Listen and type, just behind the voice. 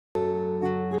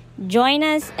Join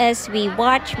us as we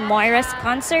watch Moira's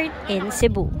concert in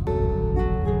Cebu.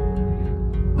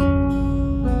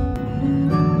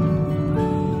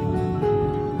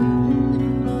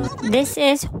 This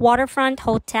is Waterfront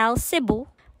Hotel Cebu.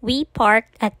 We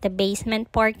parked at the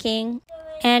basement parking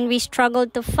and we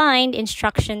struggled to find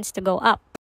instructions to go up.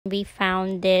 We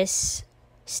found this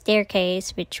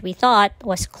staircase which we thought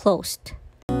was closed.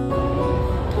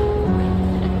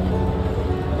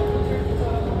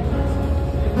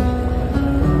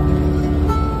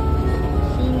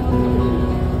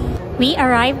 We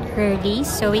arrived early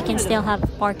so we can still have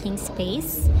parking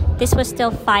space. This was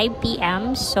still 5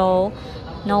 p.m. so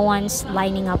no one's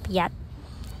lining up yet.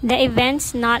 The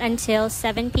event's not until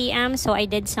 7 p.m. so I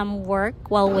did some work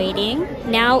while waiting.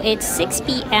 Now it's 6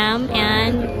 p.m.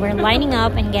 and we're lining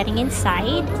up and getting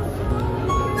inside.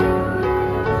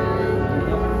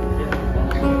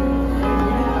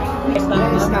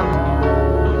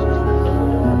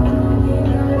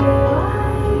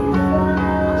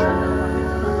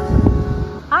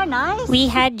 Nice. We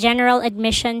had general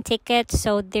admission tickets,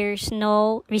 so there's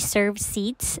no reserved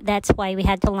seats. That's why we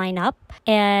had to line up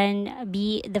and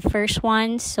be the first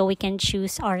ones so we can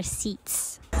choose our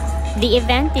seats. The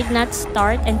event did not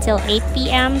start until 8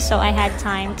 p.m. so I had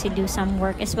time to do some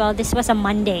work as well. This was a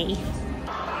Monday.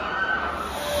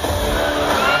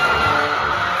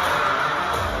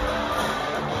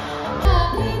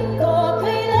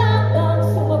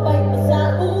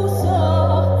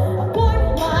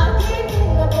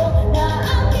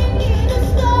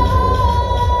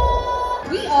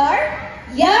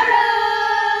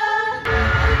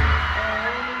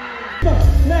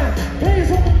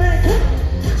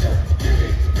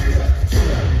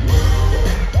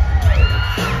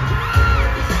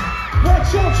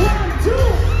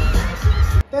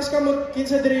 Tas kamot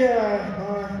kinsa diri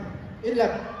in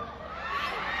love.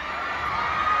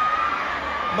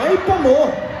 May pa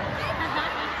mo.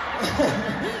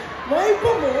 May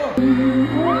pa mo.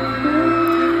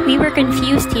 We were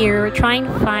confused here. We're trying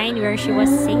to find where she was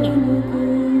singing.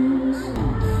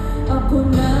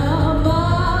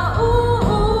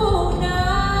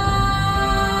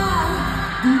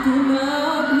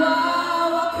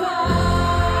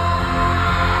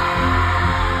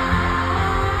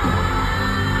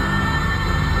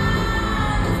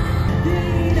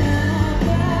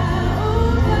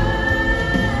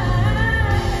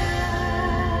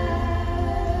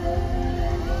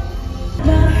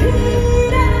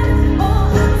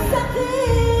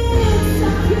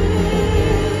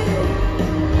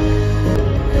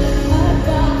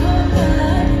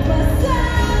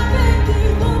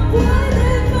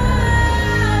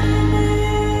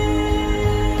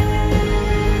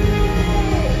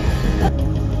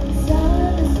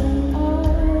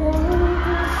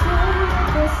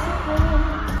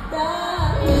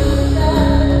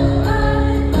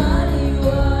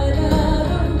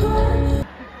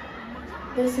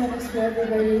 This one is for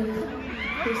everybody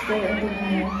who's still in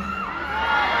denial.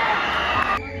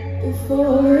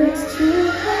 Before it's too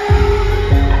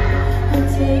late, I'll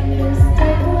take this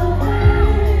step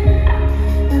away.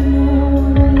 I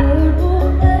know the world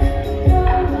won't let go,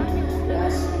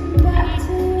 rushing back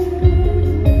to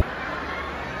you.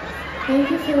 Thank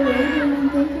you for waiting and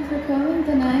thank you for coming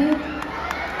tonight.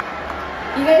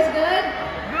 You guys good?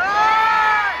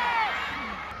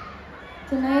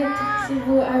 Tonight,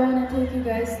 Cebu, I want to take you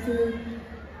guys through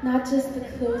not just the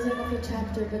closing of a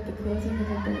chapter, but the closing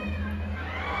of a book.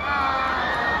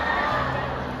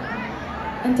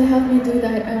 And to help me do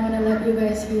that, I want to let you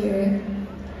guys hear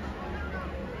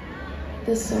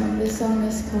this song. This song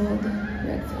is called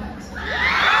Red Flags.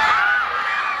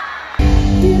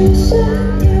 You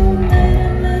said you made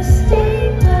a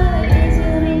mistake, but it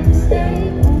isn't a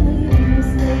mistake. Only a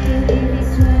mistake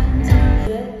is meant to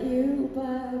get you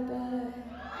bye-bye.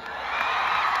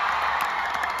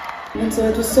 And so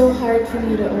it was so hard for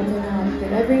me to open up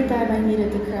that every time I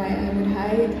needed to cry, I would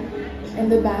hide in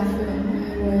the bathroom.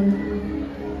 I would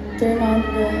turn on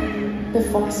the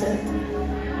faucet.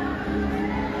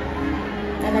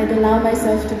 And I'd allow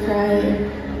myself to cry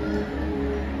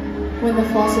when the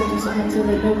faucet was on so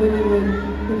that nobody would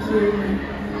hear me.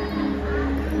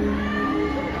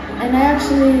 And I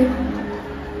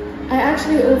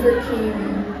actually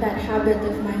overcame that habit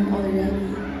of mine already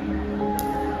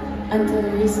until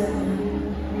recently.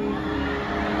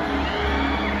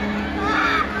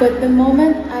 But the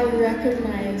moment I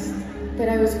recognized that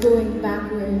I was going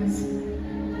backwards,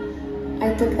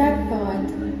 I took that thought,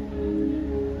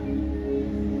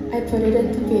 I put it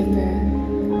into paper,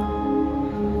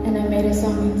 and I made a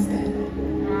song instead.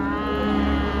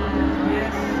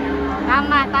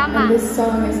 Tama. And this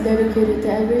song is dedicated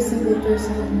to every single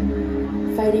person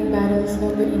fighting battles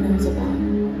nobody knows about.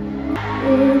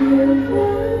 Will your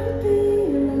world be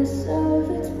less of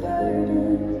its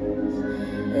burdens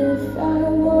if I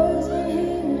wasn't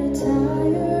here to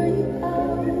tire you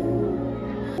out?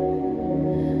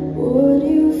 Would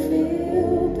you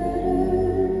feel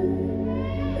better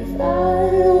if I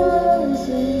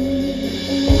wasn't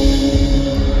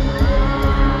here?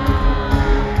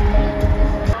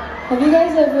 Have you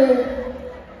guys ever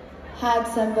had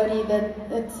somebody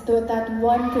that's that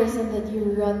one person that you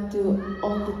run to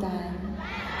all the time?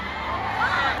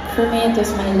 For me, it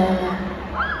was my Lola.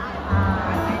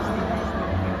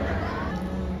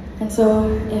 And so,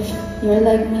 if you're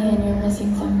like me and you're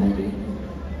missing somebody,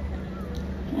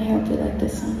 I hope you like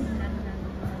this song.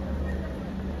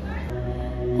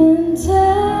 And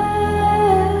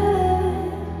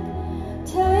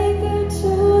take her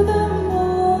to the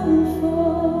moon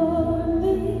for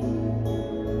me.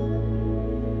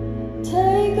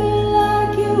 Take her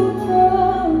like you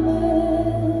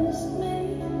promised me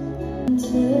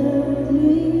until we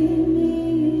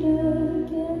meet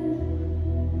again.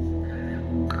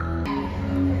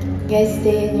 You guys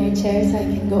stay in your chair so I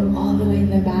can go all the way in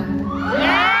the back.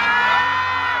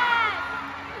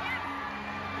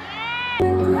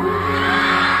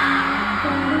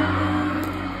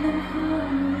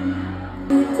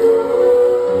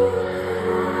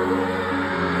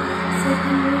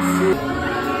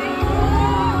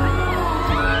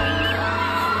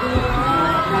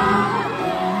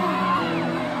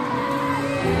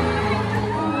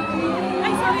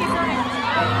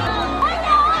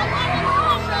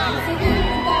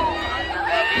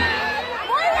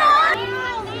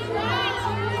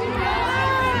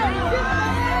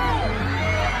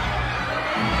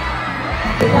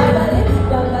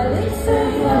 Babalik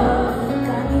sa'yo,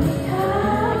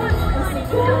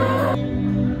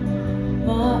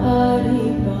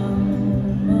 maaari bang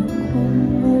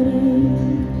magkunwari?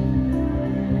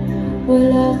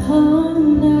 Wala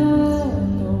kang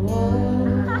nagawa.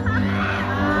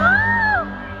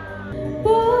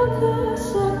 Baka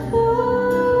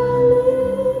sakali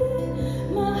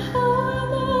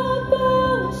mahanap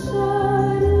ang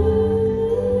sarili.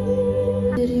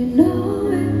 Did you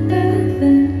know it back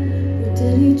then?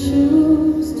 Did you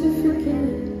choose to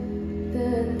forget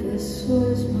that this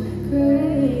was my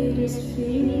greatest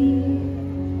fear?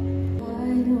 I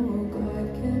know God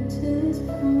kept his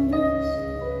promise,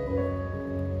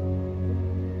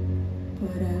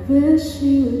 but I wish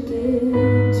you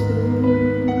did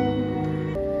too.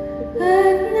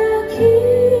 At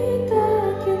nakita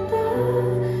kita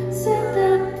sa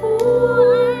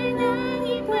tapuan ng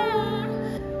iba,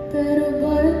 pero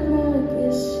ba't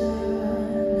mag-isa?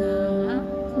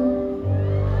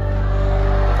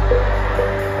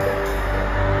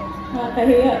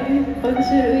 Nakakahiya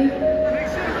pag-sure.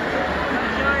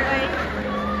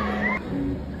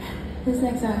 This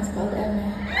next song is called Eme.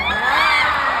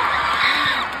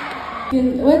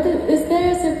 What is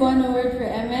there a Cebuano word for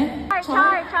Eme?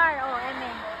 Char. Oh, Eme.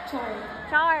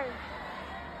 Char.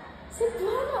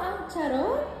 Cebuano ang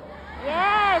charot?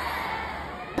 Yes!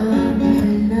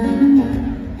 Mahal na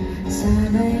naman,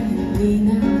 sana'y hindi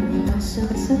na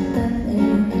masaktan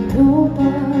ano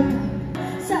pa.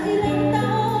 Sa ilang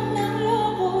taon ng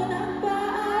lobo ng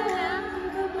paalam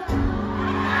ka ba?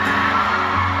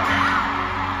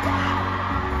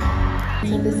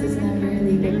 So this is never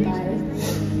really goodbye.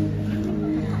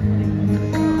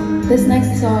 This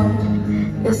next song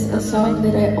is a song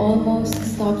that I almost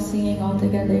stopped singing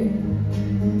altogether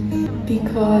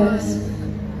because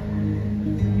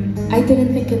I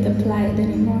didn't think it applied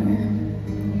anymore.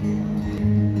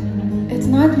 It's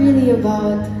not really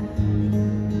about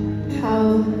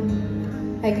how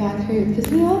I got hurt,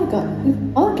 because we all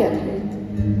get hurt.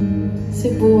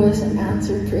 Cebu was an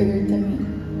answered prayer to me.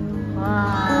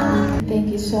 Wow.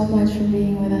 Thank you so much for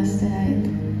being with us tonight.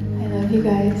 I love you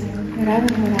guys.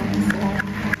 Maraming salamat.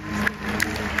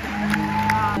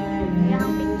 Yan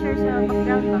ang picture sa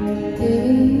background ba?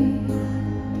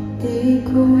 Di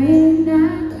ko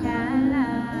inakala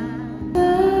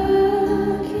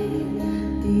bakit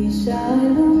di siya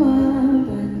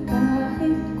lumaban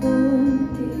kahit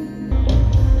kunti.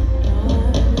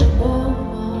 Ano bang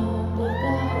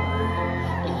mababago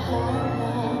lahat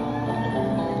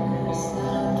ng sa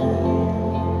akin?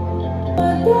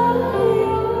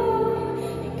 Madahil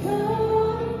ikaw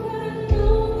ang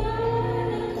kanungan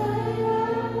at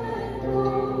kailangan ko.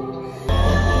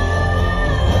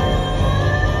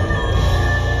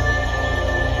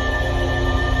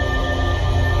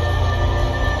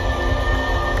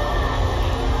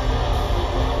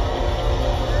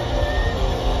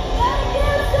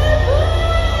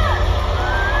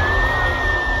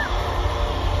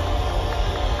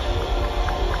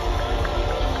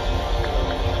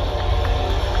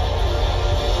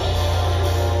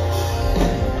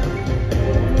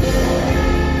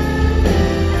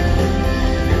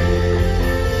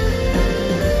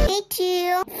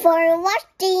 for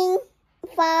watching.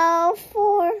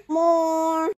 For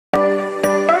more